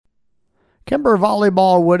Kemper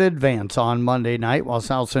Volleyball would advance on Monday night, while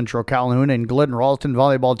South Central Calhoun and Glidden Ralston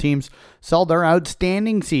volleyball teams saw their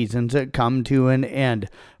outstanding seasons come to an end.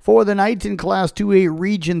 For the Knights in Class 2A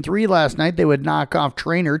Region 3 last night, they would knock off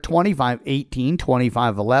Trainer 25-18,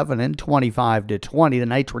 25-11, and 25-20. The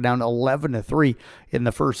Knights were down 11-3 in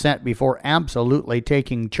the first set before absolutely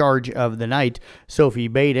taking charge of the night. Sophie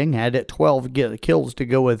Bading had 12 kills to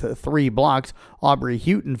go with 3 blocks. Aubrey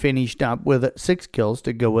Houghton finished up with 6 kills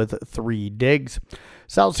to go with 3 digs.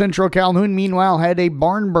 South Central Calhoun, meanwhile, had a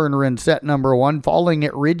barn burner in set number 1, falling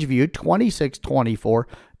at Ridgeview 26-24,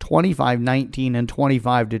 25-19, and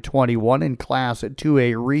 25-21 in Class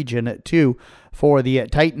 2A Region 2. For the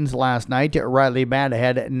Titans last night, Riley Bada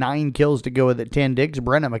had 9 kills to go with 10 digs.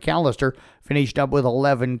 Brenna McAllister finished up with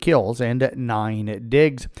 11 kills and 9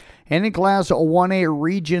 digs. And in Class 1A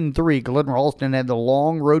Region 3, Glidden Ralston had the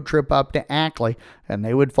long road trip up to Ackley, and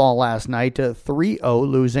they would fall last night 3-0,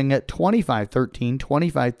 losing at 25-13,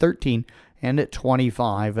 25-13, and at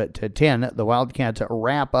 25-10. The Wildcats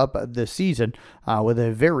wrap up the season with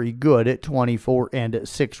a very good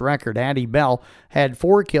 24-6 record. Addie Bell had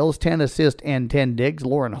 4 kills, 10 assists, and 10 digs.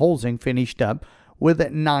 Lauren Holzing finished up with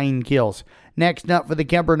 9 kills. Next up for the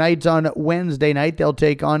Kemper Knights on Wednesday night, they'll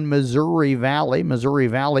take on Missouri Valley. Missouri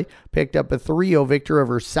Valley picked up a 3-0 victory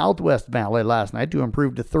over Southwest Valley last night to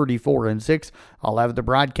improve to 34-6. I'll have the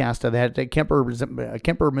broadcast of that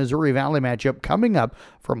Kemper Missouri Valley matchup coming up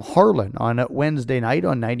from Harlan on Wednesday night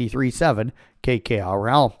on 93.7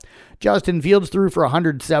 KKRL. Justin Fields threw for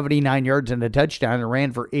 179 yards and a touchdown and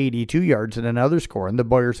ran for 82 yards and another score. And the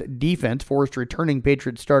Boyers defense forced returning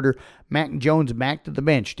Patriots starter Mac Jones back to the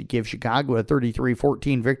bench to give Chicago a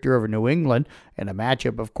 33-14 victory over New England and a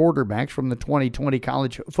matchup of quarterbacks from the 2020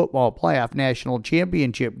 College Football Playoff National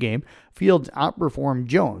Championship game. Fields outperformed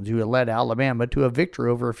Jones, who led Alabama to a victory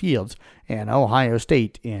over Fields and Ohio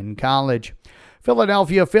State in college.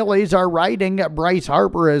 Philadelphia Phillies are riding Bryce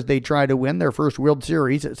Harper as they try to win their first World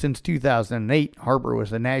Series since 2008. Harper was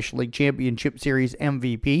the National League Championship Series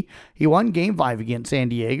MVP. He won Game 5 against San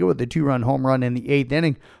Diego with a 2-run home run in the 8th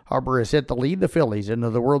inning. Harper is set to lead the Phillies into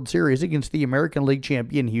the World Series against the American League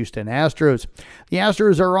champion Houston Astros. The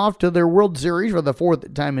Astros are off to their World Series for the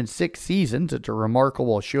 4th time in 6 seasons. It's a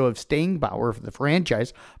remarkable show of staying power for the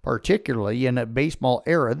franchise, particularly in a baseball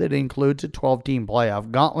era that includes a 12-team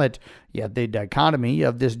playoff gauntlet. Yet the dichotomy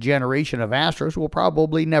of this generation of Astros will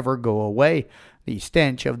probably never go away. The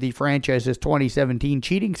stench of the franchise's 2017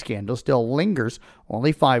 cheating scandal still lingers.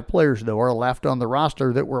 Only 5 players, though, are left on the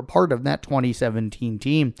roster that were a part of that 2017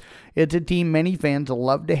 team. It's a team many fans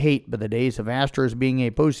love to hate, but the days of Astros being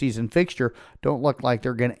a postseason fixture don't look like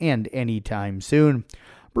they're going to end anytime soon.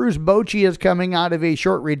 Bruce Bochy is coming out of a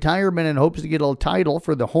short retirement and hopes to get a title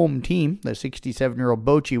for the home team. The 67-year-old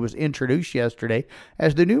Bochy was introduced yesterday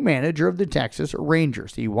as the new manager of the Texas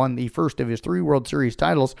Rangers. He won the first of his 3 World Series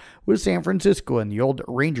titles with San Francisco in the old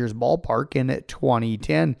Rangers ballpark in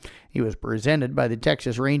 2010. He was presented by the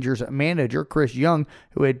Texas Rangers manager, Chris Young,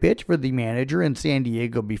 who had pitched for the manager in San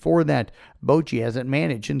Diego before that. Bochy hasn't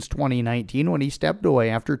managed since 2019 when he stepped away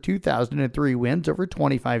after 2003 wins over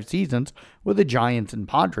 25 seasons with the Giants and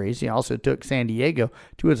Padres. He also took San Diego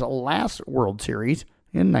to his last World Series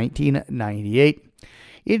in 1998.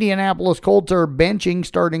 Indianapolis Colts are benching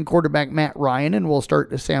starting quarterback Matt Ryan and will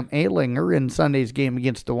start Sam Ehlinger in Sunday's game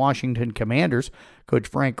against the Washington Commanders. Coach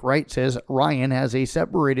Frank Wright says Ryan has a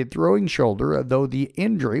separated throwing shoulder, though the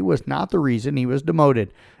injury was not the reason he was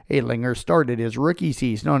demoted. Ehlinger started his rookie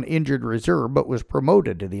season on injured reserve but was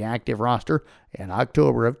promoted to the active roster in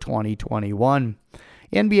October of 2021.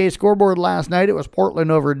 NBA scoreboard last night, it was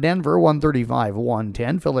Portland over Denver,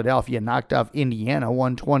 135-110. Philadelphia knocked off Indiana,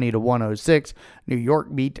 120-106. New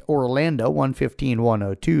York beat Orlando,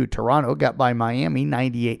 115-102. Toronto got by Miami,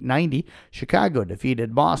 98-90. Chicago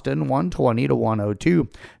defeated Boston,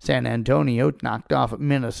 120-102. San Antonio knocked off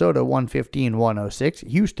Minnesota, 115-106.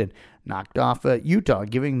 Houston knocked off Utah,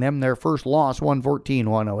 giving them their first loss,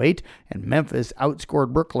 114-108. And Memphis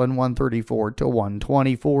outscored Brooklyn,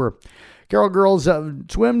 134-124. Carroll Girls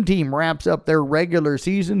swim team wraps up their regular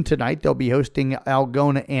season tonight. They'll be hosting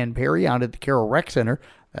Algona and Perry out at the Carroll Rec Center.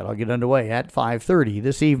 That'll get underway at 5:30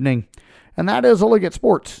 this evening. And that is a look at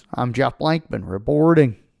sports. I'm Jeff Blankman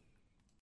reporting.